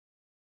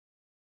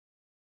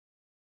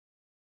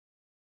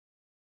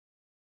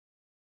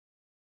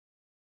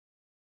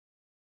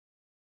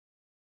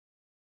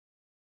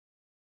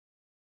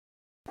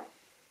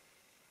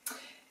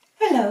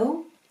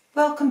Hello,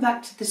 welcome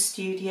back to the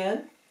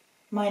studio.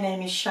 My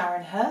name is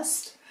Sharon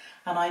Hurst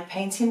and I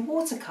paint in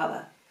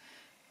watercolour.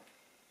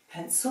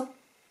 Pencil,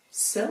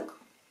 silk,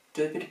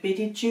 do a bit of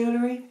beaded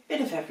jewellery,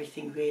 bit of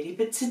everything really,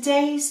 but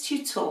today's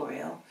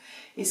tutorial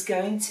is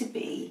going to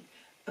be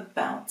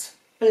about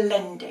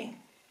blending.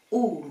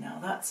 Oh, now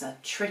that's a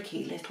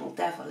tricky little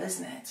devil,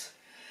 isn't it?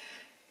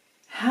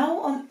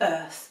 How on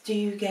earth do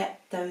you get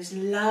those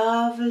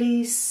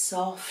lovely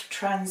soft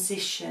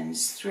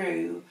transitions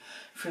through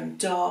from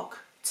dark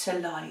to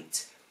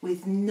light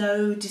with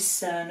no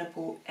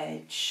discernible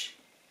edge?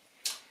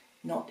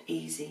 Not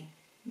easy,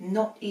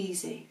 not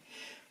easy.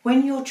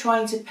 When you're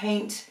trying to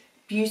paint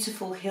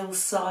beautiful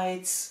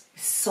hillsides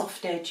with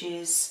soft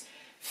edges,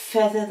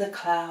 feather the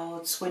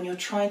clouds, when you're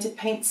trying to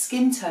paint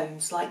skin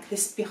tones like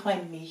this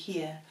behind me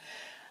here,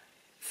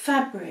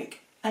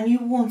 fabric, and you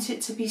want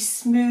it to be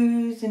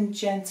smooth and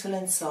gentle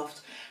and soft,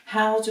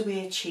 how do we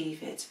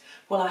achieve it?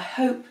 Well, I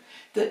hope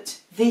that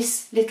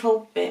this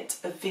little bit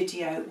of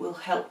video will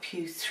help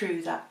you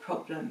through that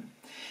problem.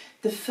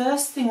 The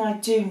first thing I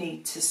do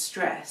need to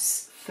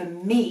stress, for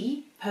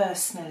me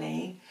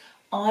personally,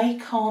 I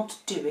can't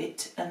do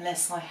it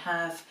unless I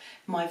have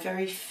my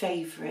very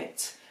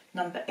favourite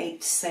number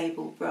 8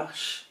 sable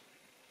brush.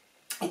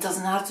 It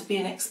doesn't have to be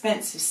an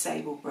expensive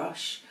sable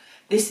brush.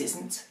 This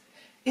isn't.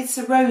 It's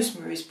a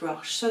Rosemary's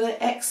brush, so they're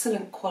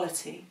excellent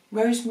quality.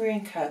 Rosemary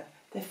and Co.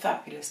 They're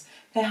fabulous.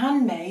 They're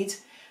handmade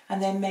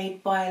and they're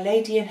made by a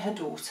lady and her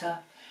daughter,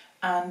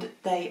 and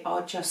they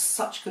are just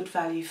such good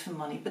value for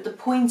money. But the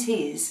point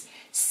is,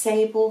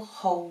 sable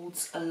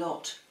holds a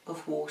lot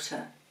of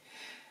water.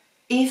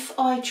 If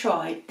I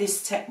tried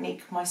this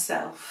technique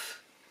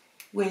myself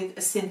with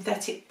a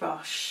synthetic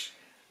brush,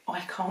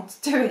 I can't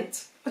do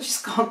it. I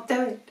just can't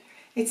do it.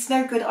 It's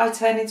no good. I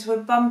turn into a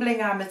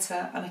bumbling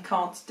amateur and I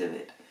can't do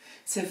it.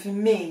 So for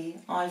me,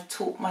 I've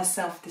taught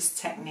myself this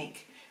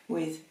technique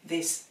with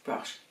this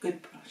brush,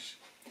 good brush.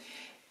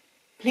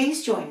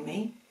 Please join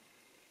me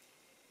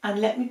and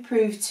let me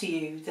prove to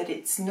you that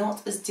it's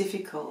not as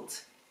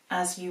difficult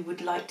as you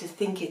would like to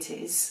think it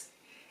is.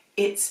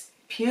 It's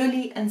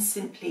purely and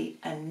simply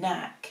a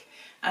knack,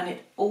 and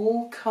it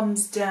all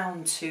comes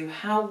down to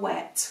how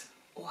wet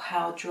or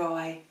how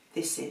dry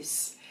this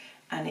is,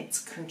 and it's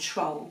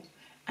control,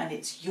 and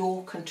it's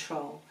your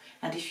control.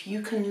 And if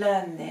you can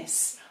learn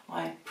this,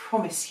 I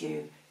promise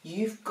you,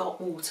 you've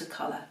got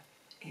watercolour.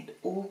 It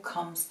all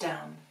comes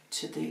down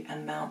to the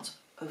amount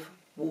of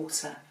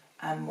water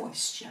and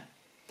moisture.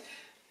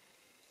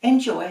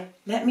 Enjoy.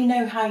 Let me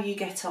know how you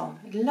get on.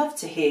 I'd love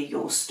to hear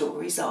your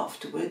stories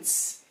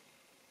afterwards.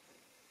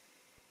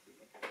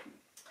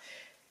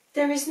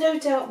 There is no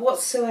doubt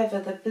whatsoever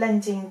that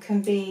blending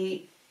can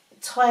be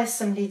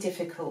tiresomely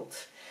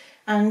difficult,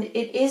 and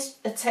it is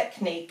a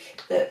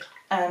technique that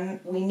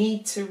we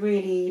need to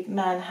really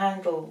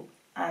manhandle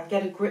and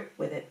get a grip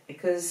with it,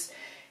 because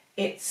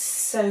it's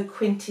so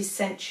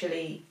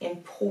quintessentially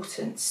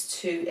important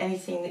to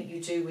anything that you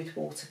do with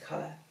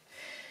watercolour.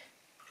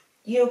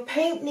 Your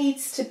paint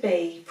needs to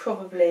be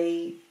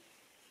probably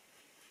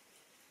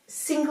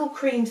single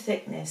cream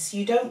thickness.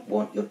 You don't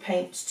want your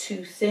paint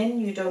too thin,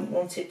 you don't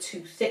want it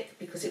too thick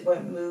because it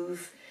won't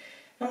move.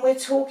 And we're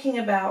talking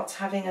about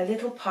having a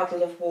little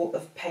puddle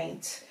of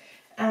paint,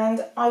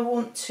 and I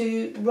want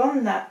to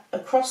run that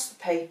across the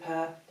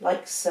paper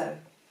like so.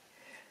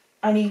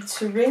 I need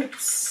to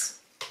rinse.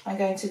 I'm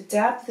going to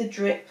dab the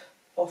drip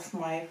off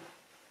my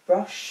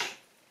brush.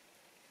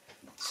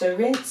 So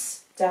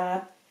rinse,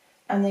 dab,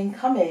 and then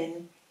come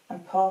in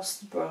and pass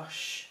the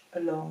brush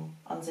along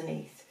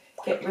underneath.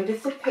 Get rid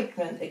of the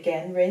pigment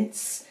again,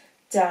 rinse,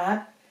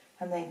 dab,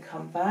 and then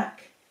come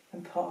back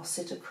and pass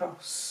it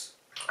across.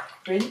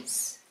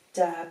 Rinse,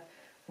 dab,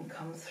 and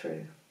come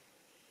through.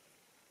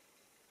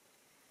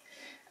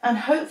 And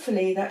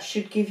hopefully that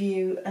should give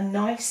you a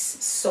nice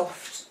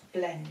soft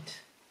blend.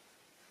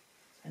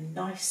 A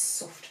nice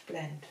soft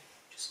blend.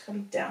 Just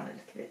coming down a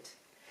little bit.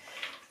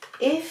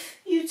 If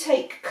you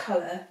take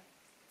colour,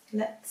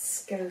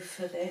 let's go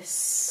for this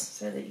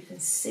so that you can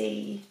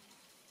see.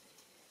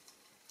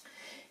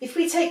 If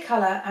we take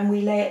colour and we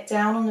lay it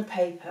down on the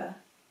paper,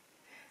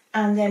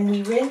 and then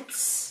we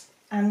rinse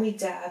and we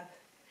dab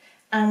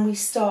and we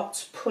start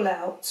to pull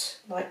out,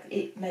 like,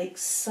 it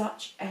makes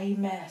such a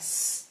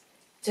mess.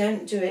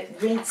 Don't do it.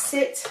 Rinse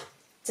it,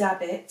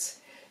 dab it,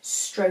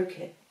 stroke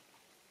it.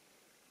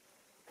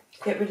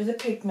 Get rid of the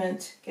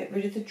pigment, get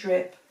rid of the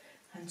drip,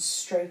 and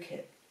stroke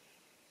it.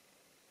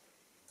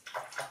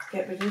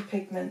 Get rid of the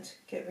pigment,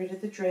 get rid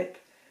of the drip,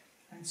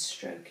 and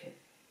stroke it.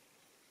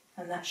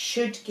 And that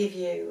should give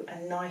you a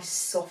nice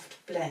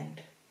soft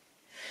blend.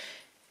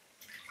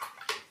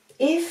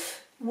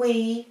 If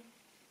we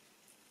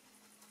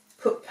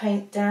put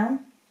paint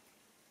down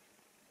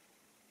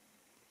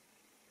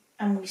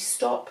and we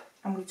stop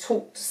and we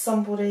talk to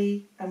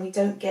somebody and we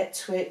don't get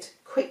to it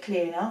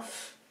quickly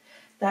enough,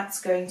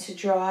 that's going to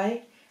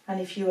dry, and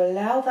if you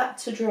allow that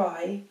to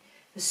dry,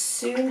 as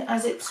soon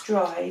as it's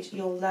dried,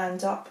 you'll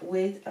land up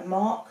with a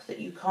mark that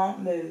you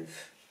can't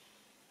move.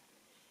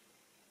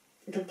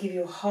 It'll give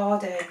you a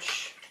hard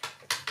edge.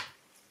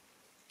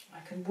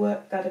 can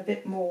work that a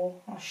bit more.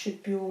 I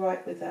should be all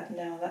right with that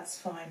now, that's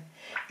fine.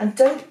 And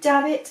don't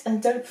dab it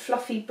and don't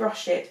fluffy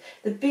brush it.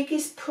 The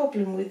biggest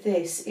problem with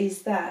this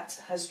is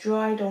that has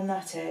dried on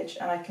that edge,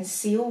 and I can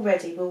see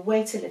already. We'll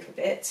wait a little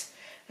bit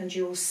and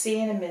you will see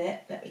in a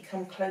minute. Let me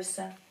come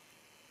closer.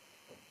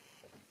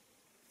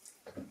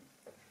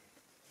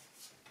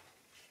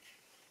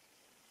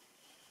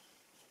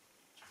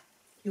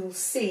 You'll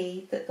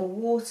see that the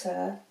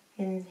water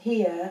in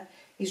here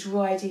is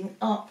riding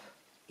up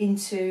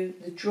into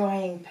the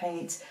drying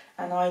paint,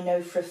 and I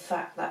know for a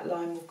fact that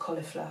line will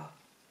cauliflower.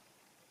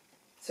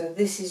 So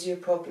this is your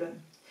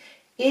problem.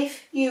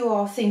 If you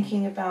are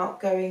thinking about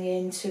going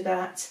into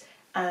that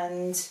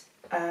and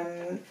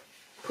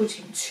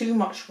putting too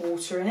much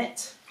water in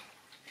it,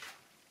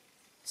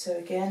 so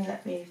again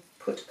let me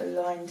put a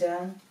line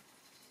down,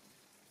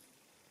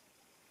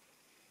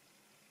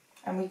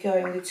 and we're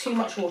going with too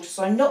much water,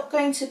 so I'm not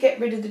going to get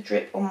rid of the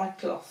drip on my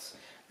cloth.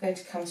 I'm going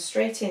to come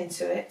straight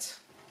into it,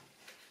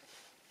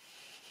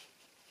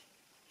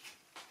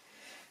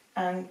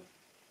 and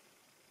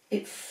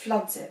it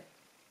floods it,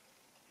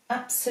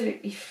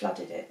 absolutely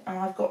flooded it, and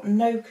I've got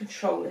no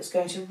control. It's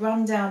going to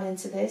run down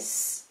into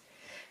this,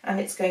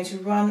 and it's going to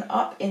run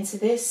up into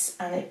this,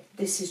 and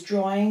this is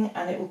drying,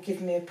 and it will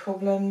give me a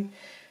problem.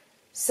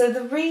 So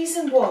the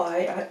reason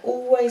why I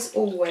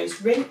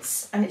always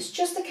rinse, and it's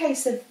just a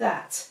case of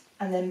that,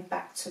 and then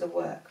back to the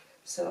work.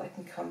 So I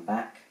can come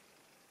back,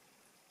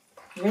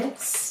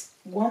 rinse,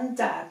 one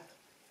dab,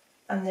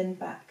 and then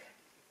back.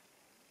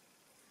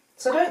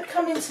 So don't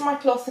come into my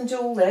cloth and do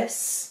all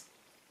this.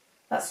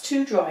 That's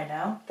too dry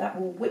now. That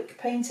will wick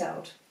paint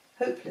out.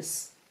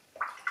 Hopeless.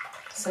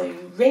 So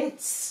you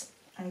rinse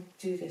and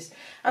do this.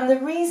 And the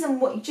reason,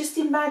 just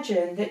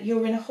imagine that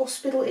you're in a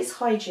hospital, is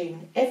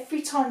hygiene.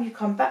 Every time you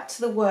come back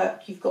to the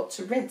work, you've got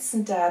to rinse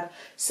and dab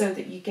so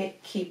that you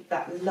keep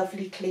that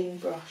lovely clean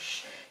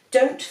brush.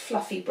 Don't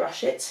fluffy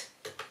brush it.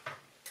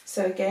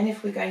 So again,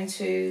 if we're going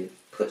to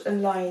put a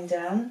line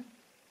down,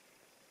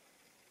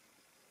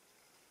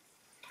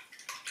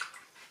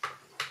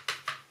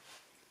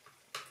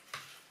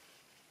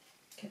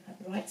 get that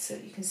right so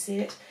that you can see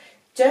it.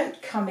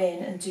 Don't come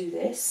in and do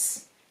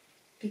this,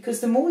 because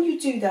the more you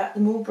do that, the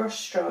more brush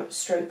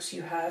strokes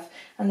you have,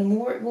 and the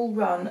more it will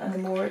run and the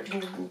more it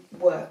will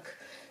work.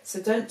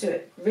 So don't do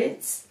it.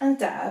 Rinse and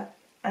dab,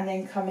 and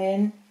then come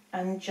in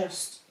and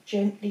just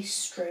gently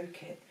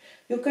stroke it.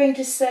 You're going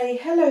to say,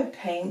 hello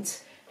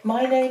paint,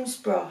 my name's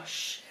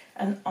Brush,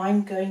 and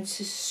I'm going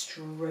to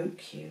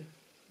stroke you.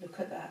 Look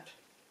at that.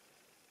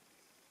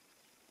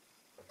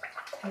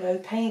 Hello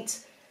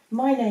paint,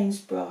 my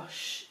name's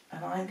Brush,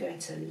 and I'm going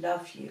to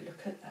love you.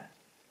 Look at that.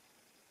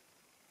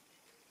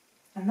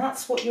 And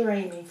that's what you're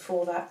aiming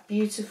for, that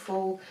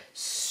beautiful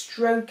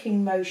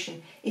stroking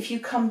motion. If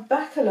you come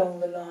back along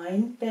the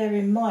line, bear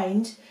in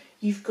mind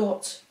you've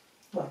got,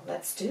 well,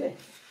 let's do it.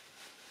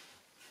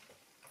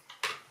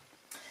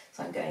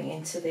 So I'm going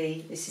into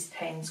this is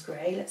Payne's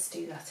Grey, let's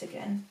do that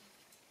again.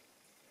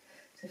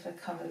 So if I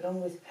come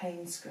along with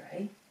Payne's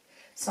Grey,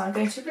 so I'm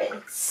going to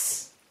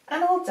rinse,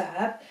 and I'll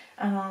dab,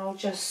 and I'll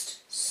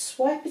just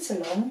swipe it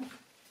along,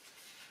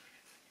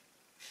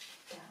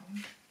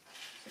 down,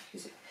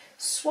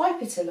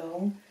 swipe it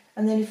along,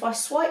 and then if I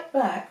swipe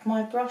back,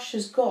 my brush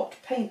has got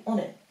paint on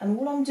it, and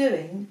all I'm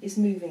doing is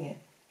moving it.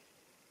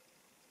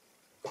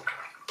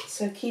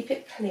 So keep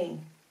it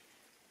clean.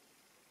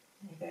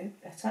 There you go,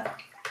 better.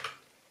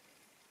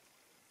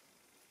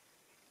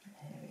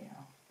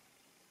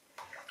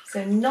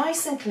 So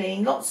nice and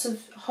clean, lots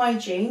of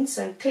hygiene,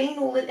 so clean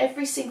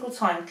every single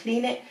time,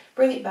 clean it,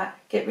 bring it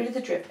back, get rid of the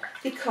drip.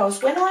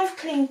 Because when I've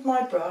cleaned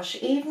my brush,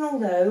 even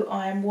although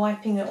I am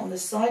wiping it on the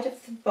side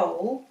of the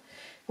bowl,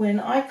 when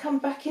I come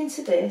back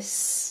into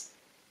this,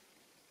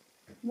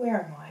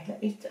 where am I?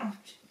 Let me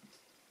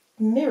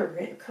mirror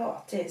it.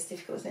 God, it's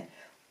difficult, isn't it?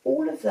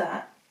 All of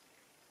that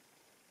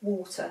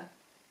water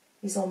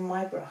is on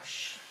my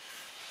brush.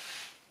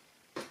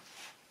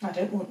 I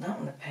don't want that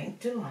on the paint,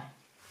 do I?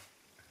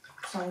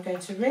 So I'm going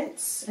to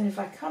rinse, and if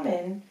I come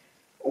in,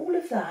 all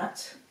of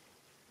that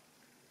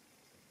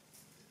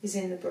is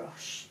in the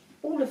brush.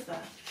 All of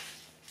that.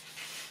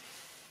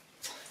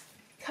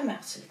 Come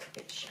out a little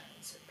bit, Sharon,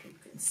 so you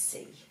can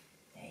see.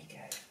 There you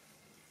go.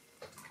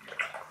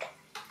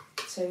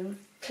 So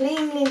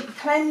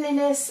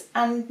cleanliness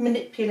and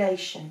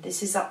manipulation.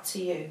 This is up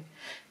to you.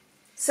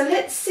 So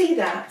let's see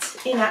that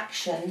in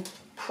action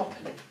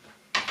properly.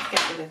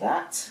 Get rid of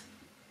that.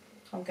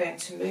 I'm going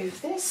to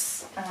move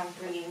this, and I'm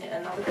bringing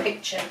another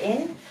picture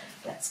in.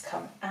 Let's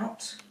come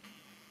out.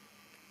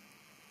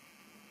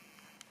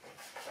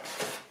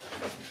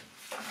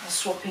 I'm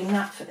swapping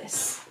that for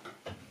this.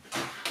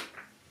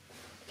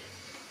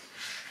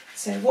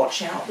 So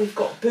watch out, we've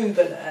got boob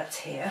alert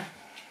here.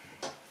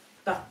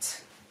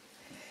 But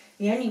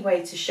the only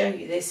way to show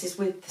you this is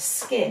with the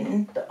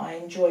skin that I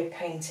enjoy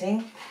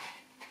painting,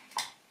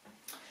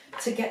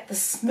 to get the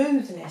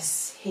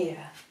smoothness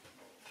here.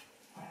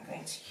 I'm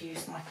going to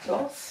use my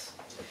cloth,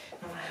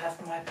 and I have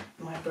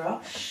my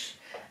brush,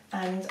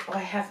 and I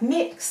have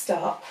mixed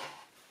up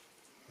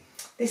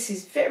This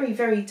is very,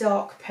 very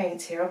dark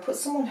paint here. I'll put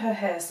some on her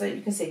hair so that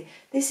you can see.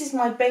 This is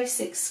my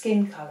basic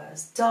skin colour,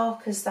 as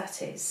dark as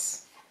that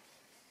is.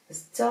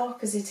 As dark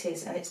as it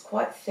is, and it's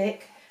quite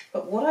thick.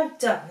 But what I've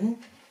done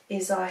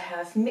is I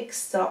have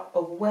mixed up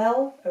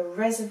a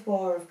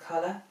reservoir of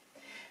colour,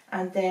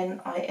 and then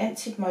I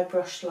emptied my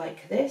brush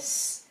like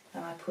this,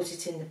 and I put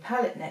it in the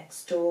palette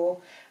next door,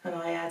 and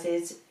I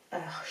added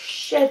a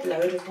shed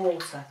load of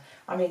water.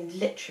 I mean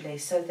literally,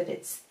 so that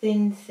it's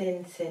thin,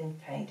 thin, thin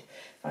paint.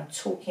 I'm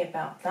talking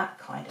about that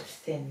kind of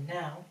thin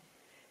now.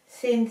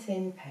 Thin,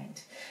 thin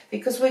paint.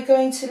 Because we're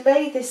going to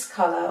lay this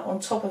colour on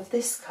top of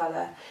this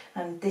colour,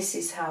 and this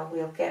is how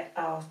we'll get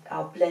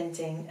our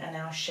blending and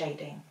our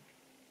shading.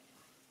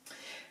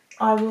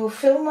 I will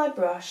fill my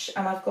brush,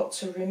 and I've got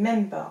to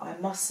remember I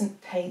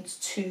mustn't paint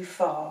too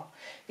far,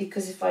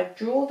 because if I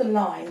draw the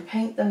line,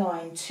 paint the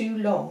line too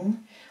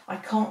long, I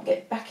can't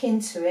get back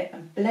into it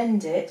and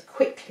blend it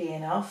quickly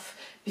enough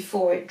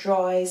before it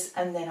dries,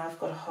 and then I've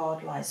got a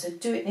hard line. So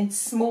do it in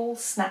small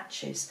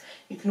snatches.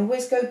 You can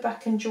always go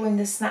back and join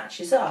the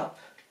snatches up.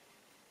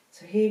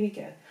 So here we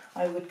go.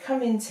 I would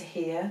come into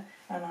here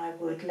and I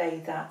would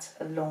lay that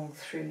along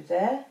through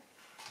there.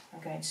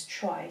 I'm going to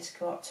try to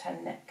go up to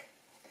her neck.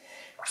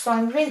 So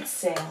I'm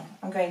rinsing,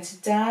 I'm going to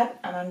dab,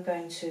 and I'm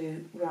going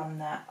to run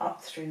that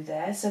up through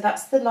there. So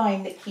that's the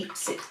line that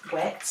keeps it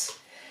wet.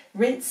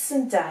 Rinse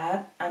and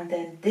dab, and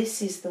then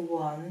this is the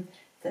one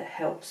that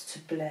helps to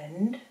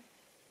blend.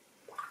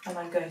 And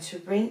I'm going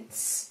to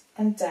rinse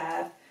and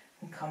dab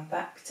and come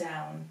back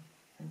down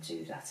and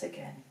do that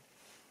again.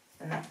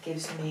 And that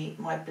gives me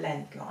my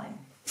blend line.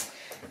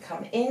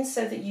 Come in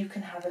so that you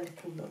can have a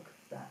little look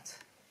at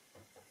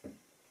that.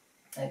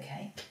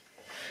 Okay.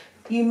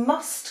 You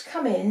must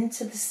come in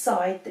to the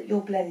side that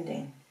you're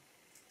blending.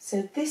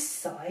 So this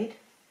side,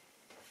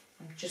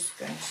 I'm just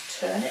going to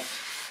turn it,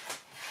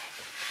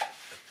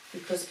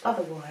 because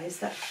otherwise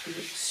that would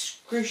be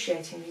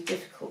excruciatingly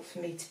difficult for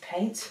me to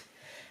paint.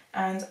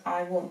 And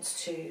I want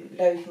to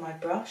load my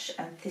brush,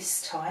 and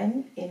this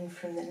time in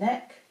from the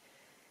neck,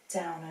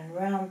 down and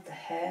round the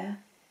hair,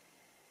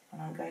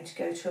 and I'm going to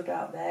go to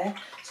about there.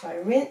 So I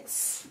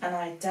rinse and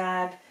I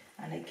dab,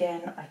 and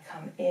again I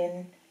come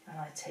in and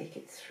I take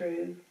it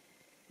through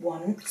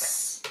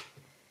once,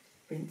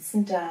 rinse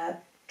and dab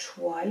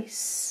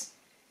twice.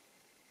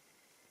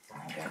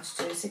 I'm going to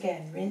do this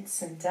again,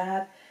 rinse and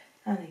dab,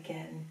 and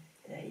again,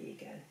 there you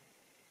go.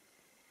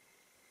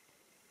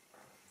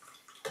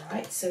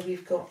 Alright, so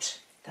we've got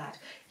that.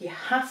 You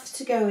have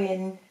to go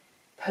in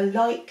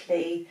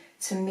politely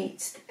to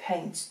meet the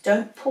paint.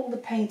 Don't pull the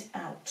paint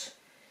out.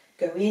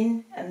 Go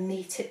in and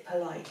meet it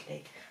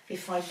politely.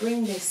 If I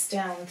bring this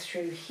down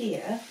through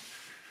here,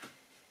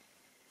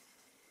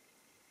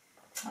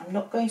 I'm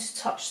not going to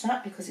touch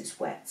that because it's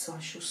wet, so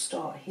I shall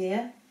start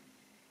here,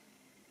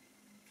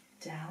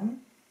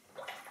 down,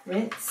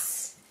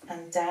 rinse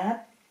and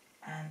dab,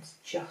 and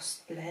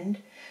just blend.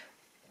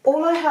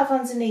 All I have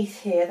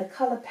underneath here, the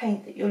colour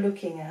paint that you're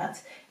looking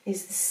at,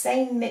 is the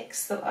same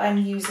mix that I'm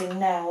using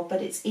now,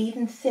 but it's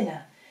even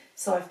thinner.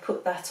 So I've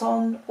put that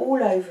on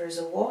all over as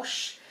a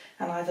wash,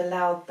 and I've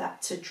allowed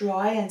that to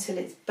dry until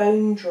it's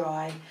bone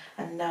dry,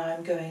 and now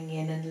I'm going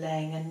in and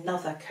laying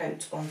another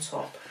coat on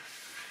top.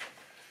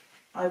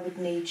 I would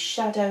need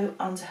shadow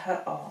under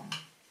her arm.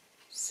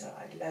 So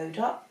I load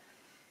up,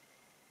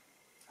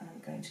 and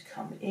I'm going to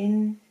come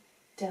in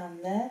down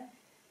there,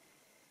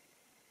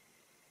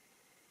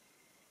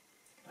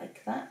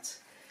 like that.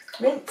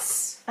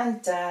 Rinse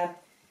and dab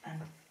and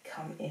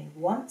come in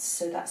once,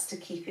 so that's to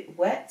keep it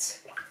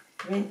wet.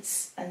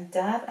 Rinse and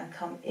dab and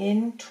come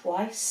in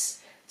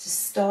twice to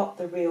start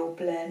the real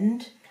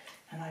blend.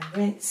 And I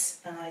rinse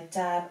and I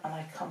dab and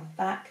I come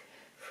back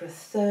for a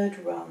third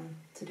run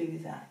to do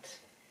that.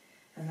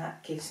 And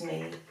that gives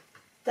me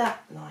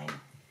that line.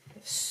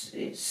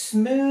 It's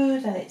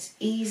smooth and it's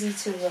easy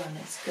to run,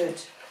 it's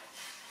good.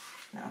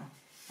 Now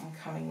I'm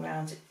coming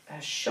round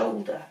her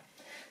shoulder.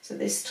 So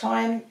this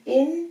time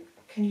in,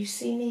 can you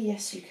see me?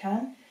 Yes you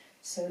can.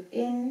 So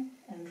in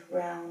and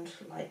round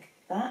like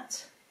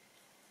that.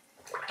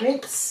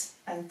 Rinse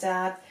and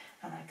dab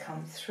and I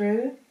come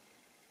through.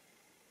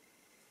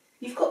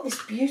 You've got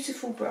this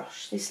beautiful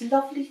brush, this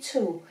lovely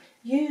tool.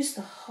 Use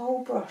the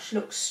whole brush.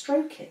 Look,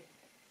 stroke it.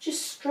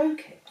 Just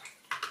stroke it.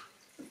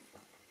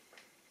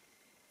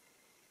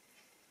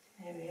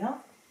 There we are.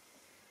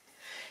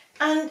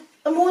 And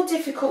a more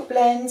difficult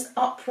blend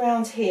up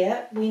round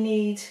here, we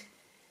need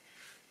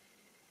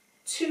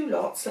two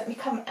lots. Let me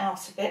come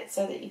out a bit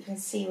so that you can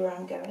see where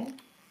I'm going.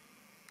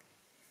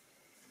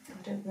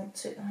 I don't want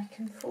to, I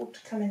can afford to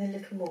come in a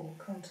little more,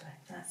 can't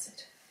I? That's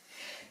it.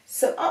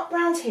 So up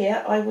round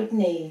here I would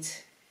need,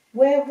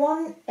 where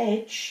one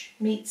edge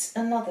meets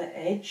another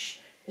edge,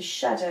 the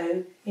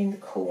shadow in the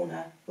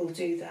corner will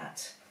do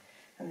that.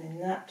 And then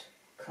that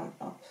will come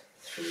up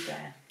through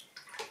there.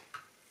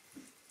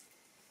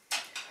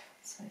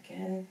 So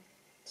again,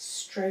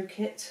 stroke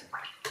it,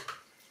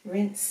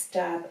 rinse,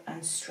 dab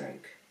and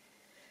stroke.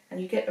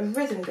 And you get a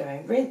rhythm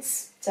going,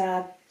 rinse,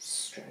 dab,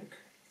 stroke.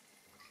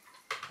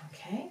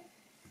 Okay.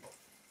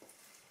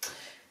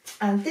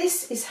 And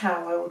this is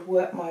how I would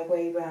work my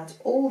way around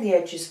all the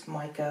edges of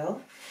my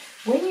girl.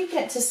 When you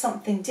get to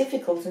something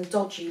difficult and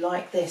dodgy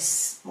like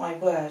this, my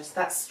word,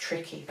 that's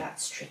tricky,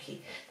 that's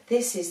tricky.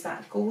 This is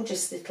that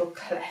gorgeous little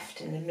cleft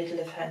in the middle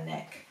of her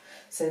neck.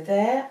 So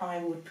there I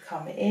would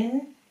come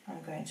in,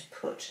 I'm going to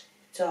put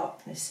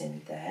darkness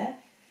in there.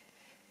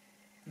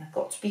 And I've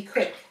got to be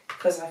quick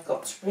because I've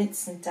got to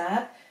rinse and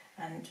dab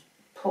and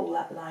pull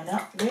that line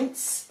up,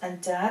 rinse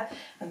and dab,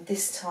 and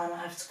this time I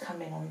have to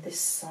come in on this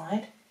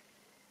side.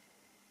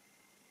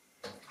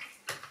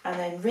 And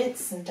then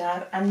rinse and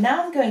dab, and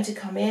now I'm going to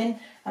come in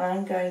and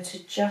I'm going to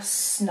just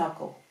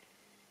snuggle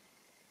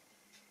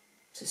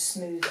to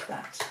smooth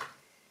that.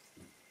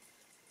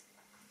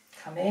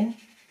 Come in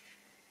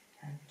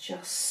and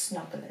just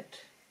snuggle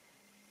it.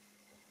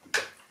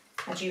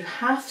 And you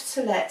have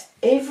to let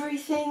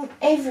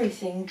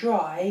everything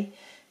dry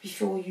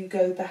before you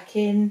go back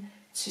in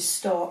to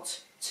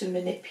start to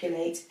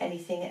manipulate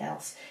anything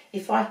else.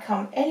 If I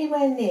come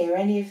anywhere near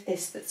any of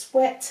this that's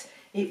wet,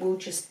 it will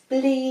just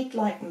bleed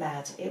like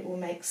mad. It will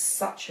make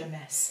such a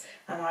mess,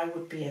 and I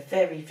would be a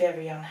very,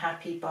 very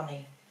unhappy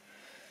bunny.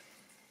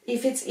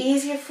 If it's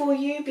easier for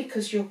you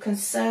because you're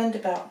concerned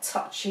about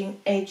touching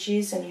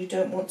edges and you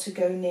don't want to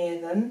go near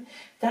them,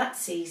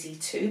 that's easy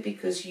too,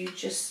 because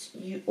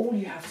all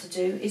you have to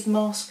do is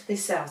mask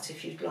this out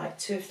if you'd like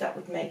to. If that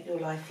would make your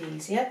life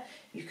easier,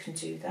 you can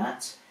do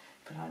that.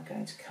 But I'm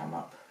going to come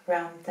up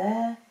round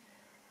there,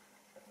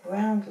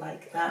 round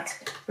like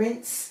that,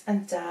 rinse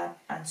and dab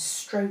and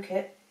stroke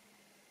it,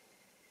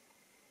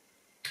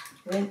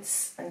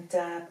 rinse and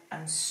dab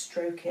and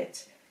stroke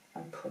it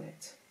and pull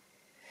it.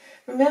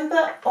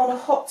 Remember, on a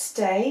hot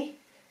day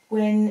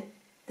when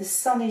the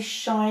sun is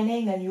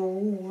shining and you're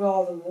all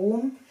rather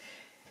warm,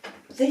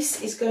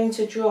 this is going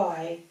to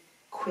dry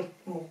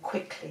more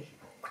quickly,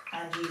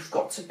 and you've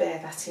got to bear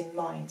that in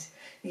mind.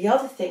 The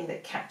other thing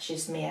that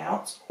catches me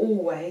out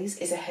always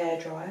is a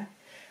hairdryer.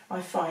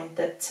 I find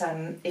that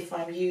if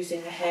I'm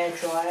using a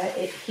hairdryer,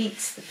 it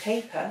heats the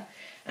paper,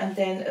 and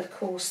then of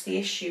course the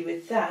issue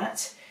with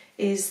that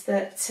is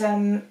that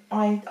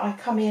I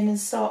come in and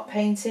start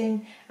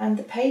painting and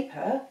the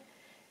paper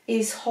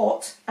is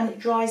hot and it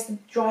dries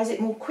it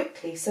more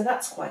quickly, so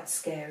that's quite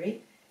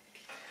scary.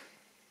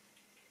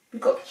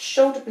 We've got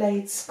shoulder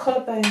blades,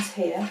 collarbones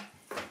here.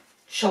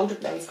 Shoulder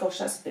blades, gosh,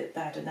 that's a bit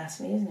bad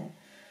anatomy, isn't it?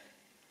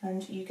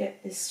 And you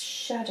get this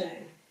shadow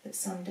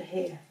that's under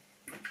here.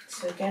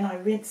 So again, I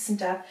rinse and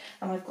dab,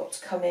 and I've got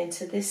to come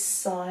into this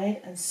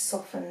side and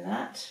soften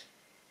that.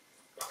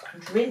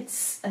 And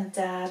rinse and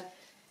dab,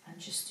 and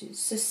just do.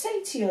 So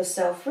say to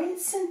yourself,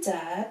 rinse and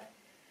dab,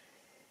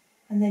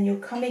 and then you're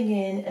coming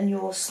in and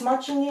you're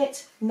smudging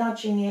it,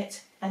 nudging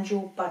it, and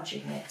you're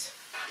budging it.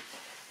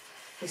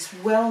 This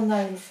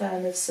well-known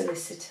firm of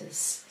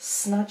solicitors,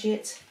 smudge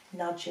it,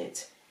 nudge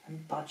it,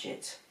 and budge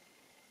it.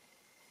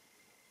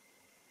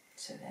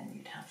 So then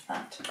you'd have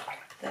that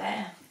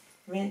there,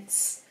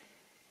 rinse,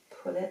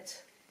 pull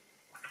it,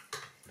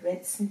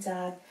 rinse and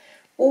dab.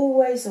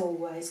 Always,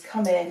 always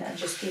come in and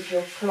just give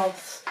your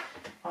cloth.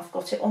 I've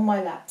got it on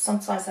my lap.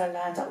 Sometimes I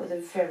land up with a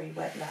very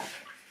wet lap,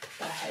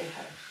 but hey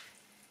ho.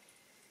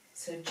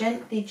 So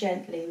gently,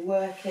 gently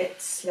work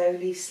it,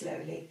 slowly,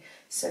 slowly,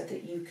 so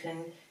that you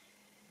can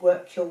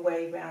work your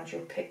way around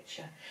your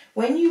picture.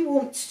 When you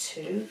want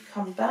to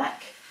come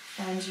back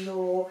and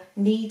you're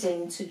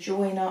needing to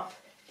join up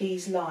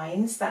these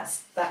lines,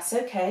 that's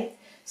okay.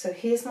 So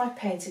here's my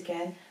paint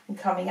again. I'm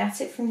coming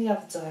at it from the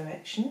other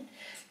direction.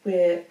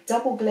 We're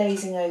double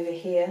glazing over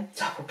here,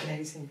 triple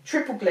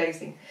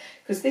glazing,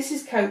 because this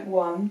is coat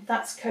 1,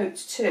 that's coat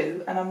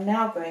 2, and I'm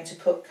now going to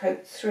put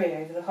coat 3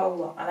 over the whole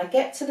lot. And I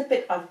get to the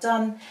bit I've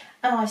done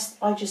and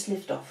I just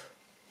lift off.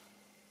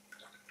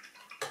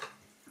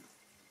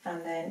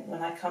 And then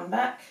when I come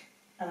back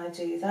and I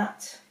do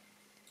that,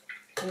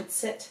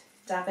 rinse it,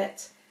 dab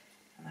it,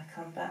 and I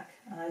come back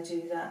and I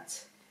do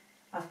that.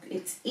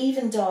 It's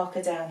even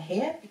darker down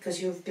here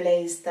because you've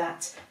glazed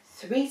that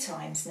 3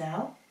 times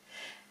now,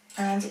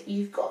 and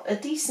you've got a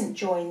decent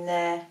join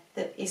there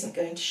that isn't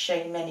going to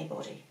shame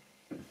anybody.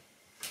 To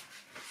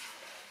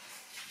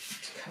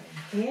come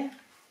in here.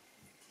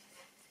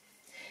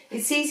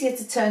 It's easier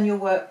to turn your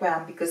work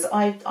round because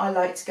I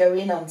like to go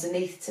in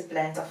underneath to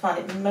blend. I find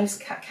it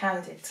most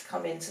candid to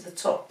come into the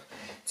top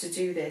to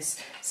do this.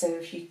 So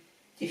if you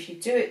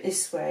do it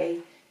this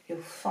way, you'll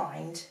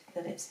find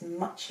that it's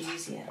much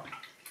easier.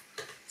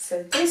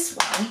 So this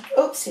one,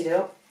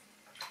 oopsie-doop,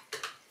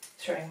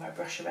 throwing my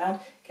brush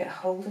around, get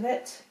hold of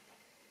it.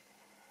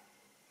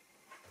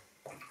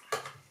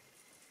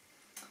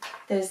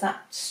 There's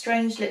that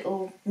strange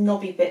little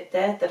knobby bit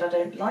there that I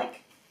don't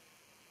like.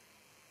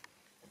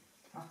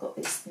 I've got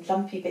this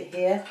lumpy bit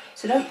here,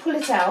 so don't pull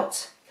it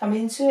out, come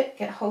into it,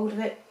 get hold of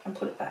it and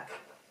pull it back.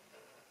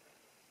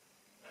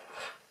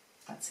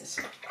 That's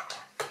it.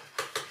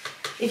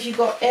 If you've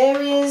got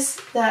areas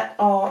that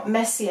are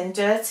messy and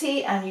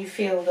dirty and you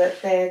feel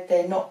that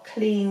they're not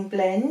clean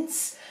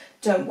blends,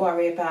 don't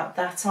worry about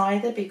that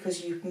either,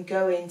 because you can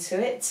go into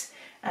it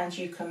and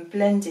you can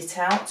blend it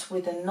out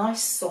with a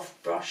nice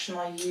soft brush, and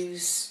I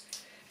use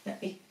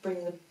Let me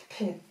bring the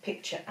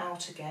picture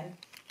out again.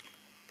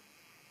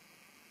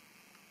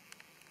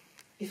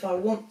 If I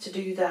want to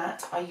do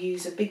that, I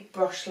use a big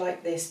brush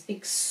like this,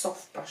 big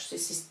soft brush.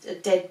 This is a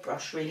dead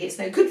brush really, it's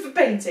no good for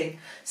painting.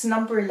 It's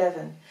number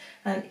 11.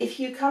 And if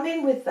you come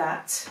in with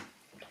that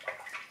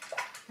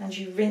and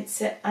you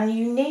rinse it, and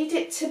you need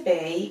it to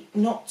be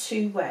not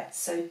too wet,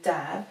 so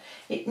dab.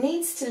 It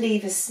needs to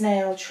leave a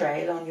snail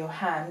trail on your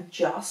hand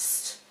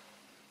just.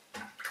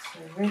 So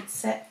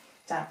rinse it,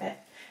 dab it.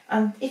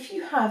 And if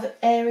you have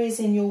areas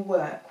in your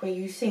work where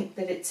you think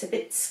that it's a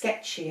bit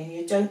sketchy and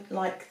you don't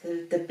like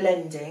the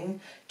blending,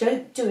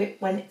 don't do it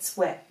when it's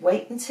wet.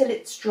 Wait until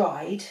it's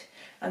dried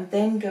and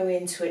then go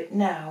into it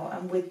now.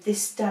 And with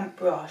this damp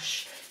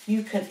brush,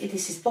 you can,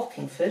 this is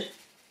Bockingford,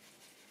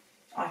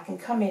 I can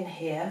come in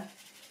here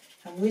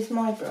and with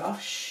my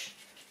brush,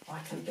 I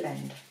can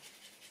blend.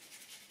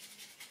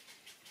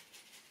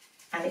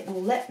 And it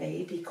will let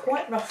me be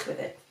quite rough with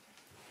it,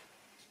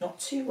 not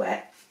too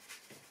wet.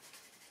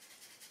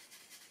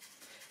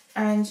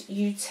 And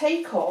you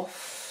take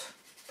off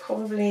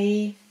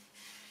probably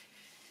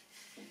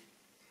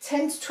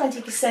 10 to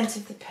 20%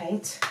 of the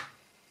paint.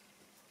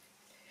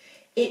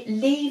 It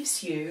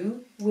leaves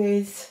you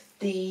with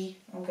the,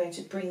 I'm going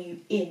to bring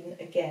you in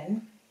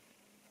again,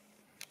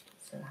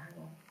 so hang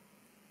on.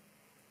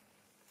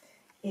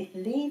 It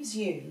leaves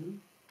you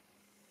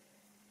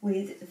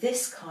with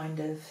this kind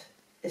of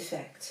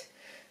effect.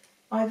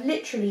 I've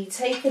literally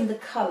taken the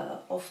colour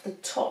off the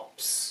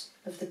tops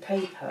of the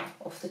paper,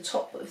 off the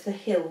top of the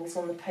hills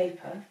on the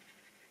paper,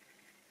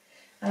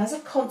 and as a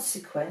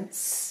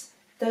consequence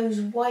those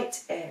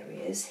white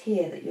areas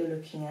here that you're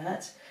looking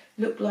at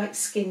look like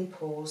skin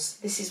pores.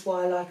 This is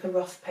why I like a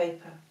rough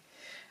paper,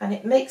 and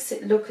it makes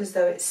it look as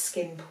though it's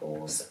skin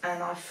pores,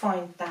 and I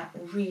find that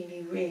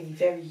really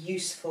very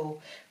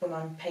useful when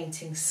I'm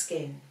painting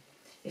skin.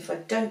 If I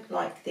don't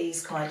like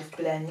these kind of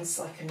blends,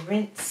 I can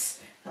rinse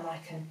and I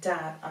can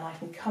dab and I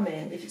can come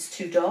in if it's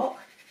too dark,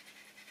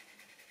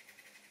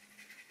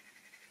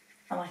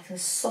 and I can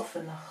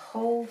soften the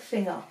whole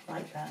thing up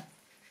like that.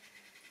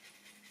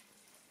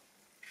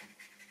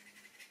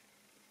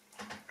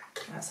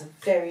 That's a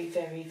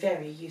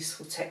very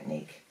useful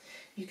technique.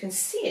 You can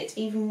see it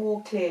even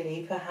more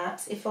clearly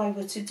perhaps if I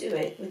were to do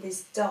it with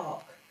this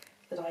dark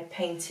that I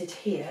painted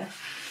here,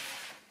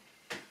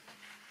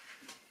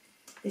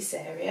 this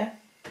area.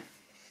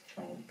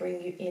 I will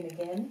bring you in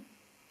again.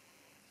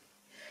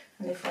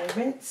 And if I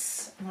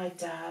rinse and I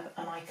dab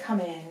and I come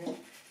in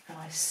and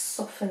I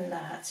soften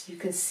that, you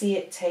can see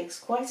it takes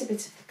quite a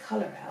bit of the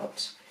colour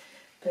out,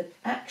 but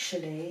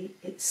actually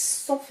it's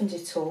softened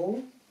it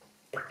all.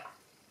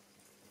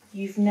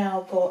 You've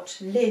now got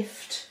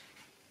lift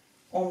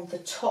on the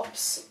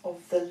tops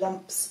of the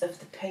lumps of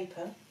the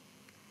paper,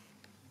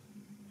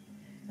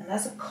 and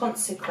as a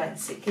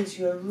consequence it gives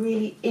you a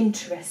really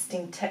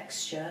interesting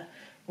texture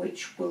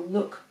which will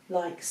look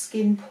like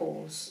skin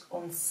pores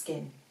on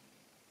skin.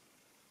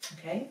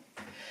 Okay,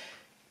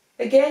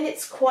 again,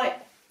 it's quite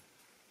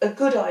a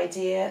good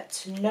idea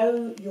to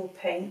know your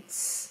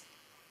paints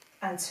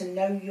and to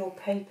know your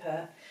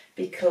paper,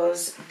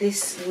 because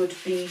this would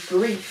be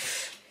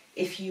grief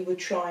if you were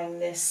trying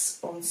this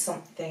on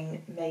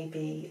something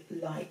maybe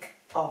like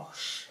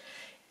Arche.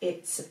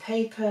 It's a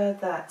paper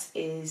that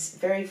is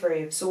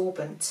very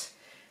absorbent,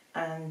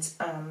 and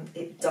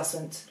it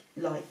doesn't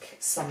like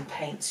some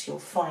paints. You'll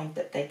find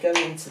that they go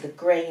into the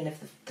grain of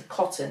the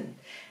cotton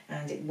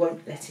and it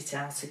won't let it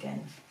out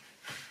again.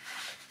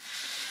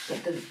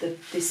 But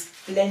this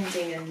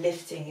blending and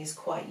lifting is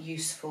quite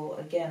useful.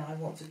 Again, I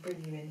want to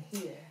bring you in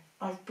here.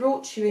 I've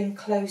brought you in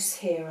close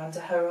here under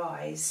her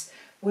eyes.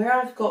 Where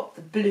I've got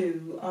the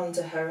blue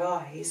under her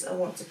eyes, I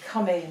want to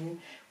come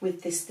in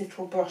with this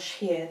little brush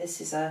here. This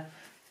is a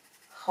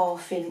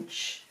 1/2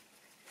 inch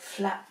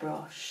flat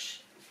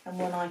brush. And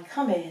when I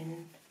come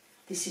in,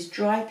 this is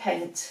dry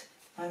paint.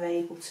 I'm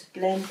able to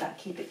blend that,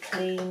 keep it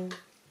clean.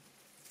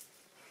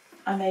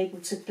 I'm able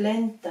to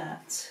blend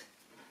that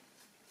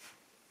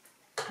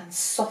and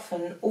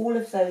soften all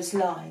of those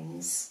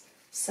lines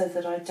so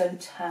that I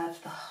don't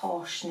have the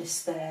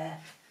harshness there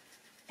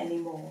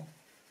anymore.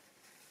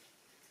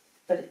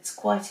 But it's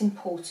quite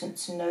important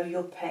to know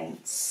your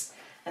paints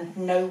and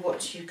know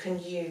what you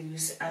can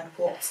use and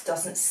what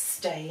doesn't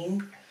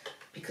stain,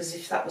 because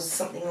if that was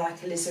something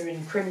like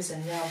alizarin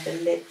crimson around the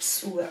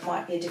lips, ooh, that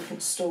might be a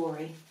different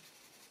story.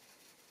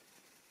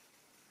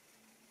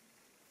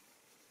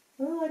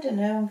 Oh, I don't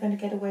know, I'm going to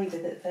get away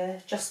with it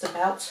there, just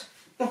about.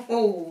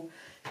 Oh,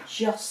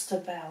 just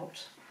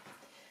about.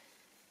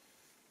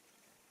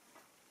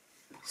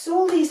 So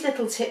all these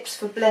little tips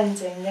for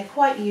blending, they're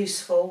quite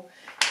useful.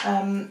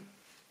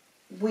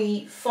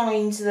 We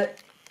find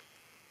that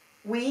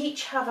we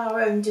each have our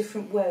own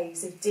different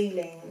ways of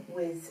dealing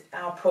with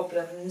our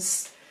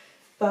problems,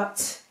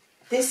 but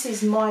this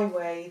is my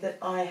way that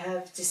I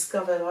have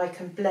discovered I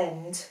can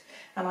blend,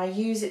 and I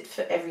use it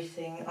for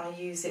everything. I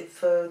use it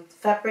for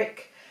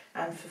fabric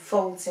and for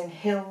folds in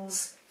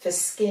hills, for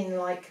skin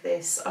like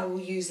this, I will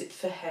use it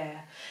for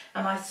hair.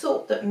 And I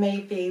thought that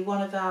maybe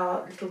one of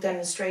our little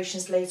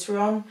demonstrations later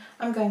on,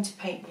 I'm going to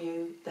paint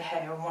you the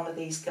hair on one of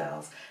these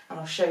girls, and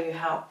I'll show you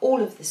how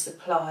all of this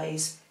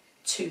applies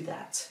to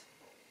that.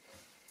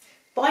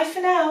 Bye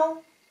for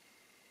now.